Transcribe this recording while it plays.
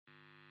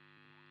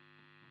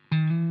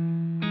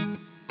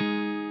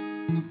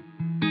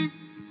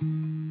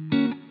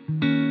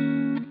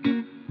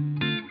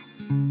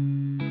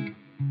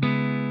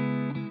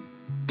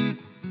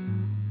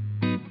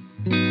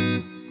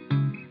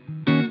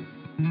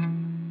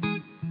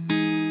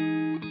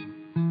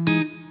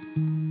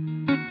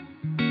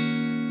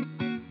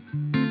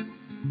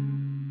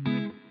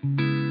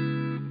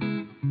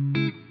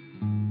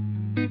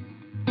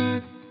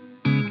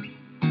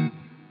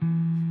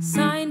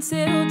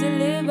Signed, sealed,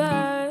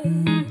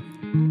 delivered.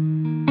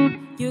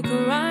 You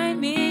can write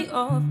me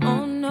off,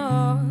 oh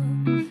no.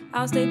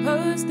 I'll stay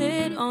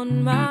posted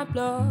on my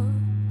blog,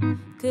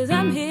 'cause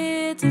I'm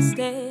here to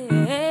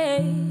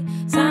stay.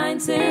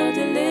 Signed, sealed,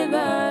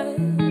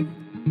 delivered.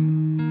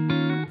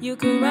 You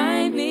can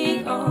write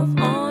me off,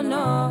 oh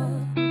no.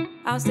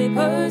 I'll stay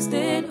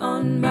posted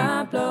on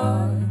my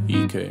blog,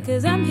 Ekay.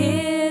 'cause I'm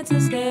here to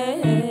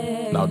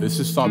stay. Now this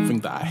is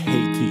something that I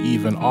hate to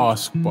even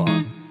ask, but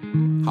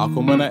how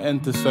come when I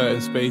enter certain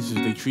spaces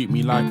they treat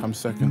me like I'm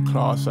second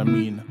class? I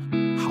mean,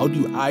 how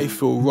do I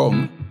feel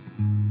wrong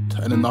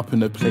turning up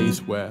in a place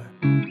where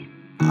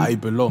I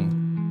belong?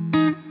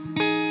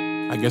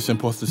 I guess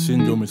imposter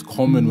syndrome is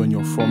common when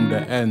you're from the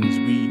ends.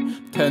 We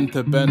tend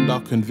to bend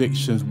our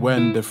convictions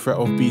when the threat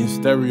of being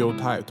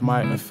stereotyped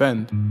might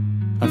offend.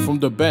 And from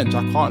the bench,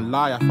 I can't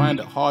lie, I find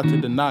it hard to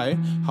deny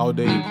how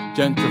they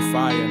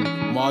gentrify and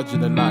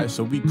marginalize.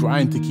 So we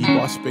grind to keep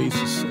our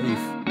spaces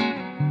safe,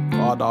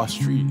 guard our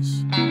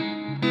streets,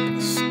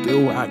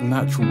 still act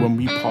natural when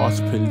we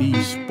pass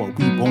police, but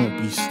we won't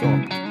be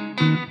stopped.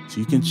 So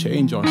you can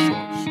change our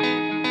shops,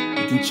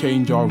 you can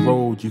change our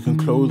roads, you can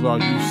close our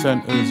youth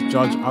centers,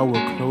 judge our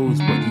clothes,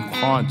 but you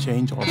can't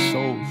change our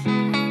souls.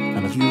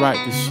 And as we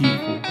write the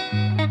sequel,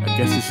 I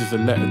guess this is a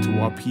letter to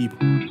our people.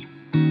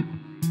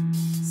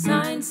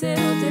 Signed,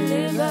 sealed,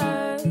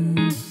 delivered.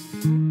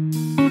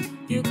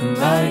 You can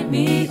write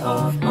me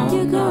off,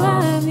 oh no.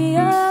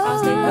 I'll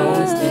stay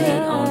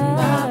posted on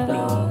my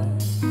blog,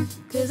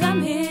 'cause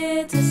I'm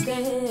here to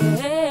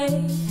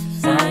stay.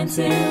 Signed,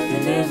 sealed,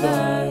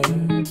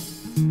 delivered.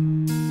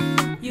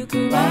 You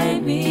can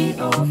write me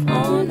off,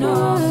 oh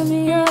no.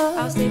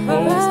 I'll stay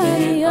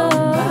posted on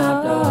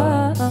my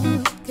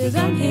blog, 'cause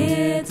I'm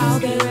here to stay. I'll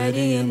be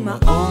ready in my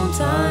own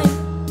time,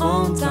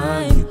 own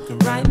time.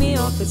 Write me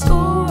off, it's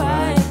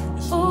alright,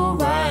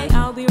 alright.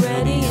 I'll be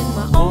ready in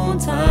my own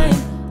time,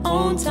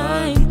 own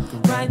time.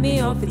 Write me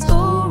off, it's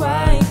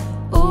alright,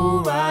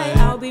 alright.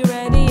 I'll be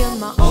ready in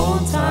my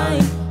own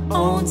time,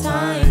 own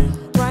time.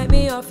 Write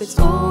me off, it's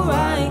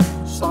alright,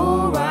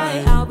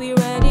 alright. I'll be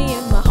ready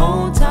in my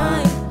own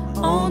time,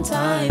 own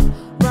time.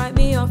 Write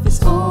me off,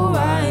 it's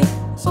alright,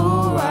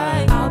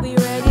 alright. I'll be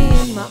ready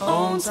in my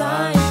own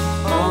time,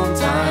 own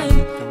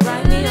time.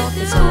 Write me off,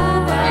 it's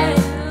alright,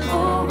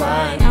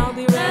 alright. I'll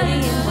be ready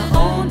in my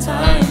own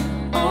time,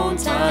 own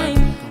time.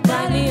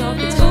 Write me off,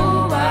 it's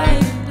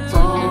alright,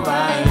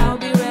 alright. I'll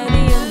be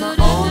ready in my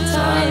own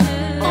time,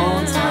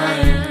 own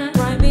time.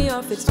 Write me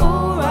off, it's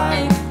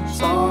alright,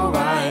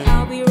 alright.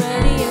 I'll be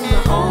ready in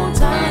my own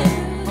time,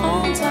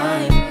 own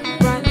time.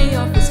 Write me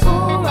off, it's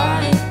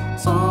alright,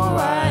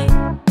 alright.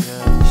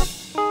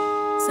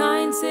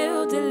 Signed,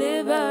 sealed,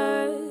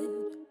 delivered.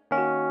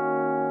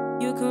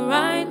 You can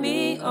write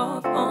me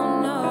off,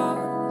 oh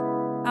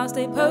no. I'll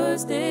stay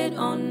posted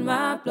on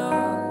my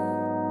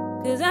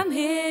blog, 'cause I'm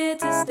here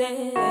to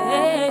stay.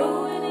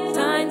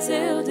 Signed,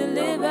 sealed,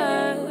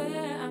 delivered.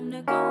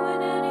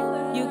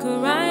 You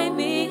can write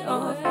me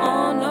off,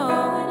 oh no.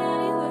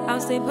 I'll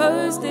stay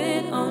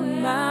posted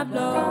on my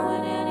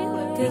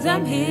blog, 'cause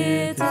I'm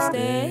here to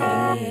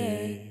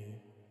stay.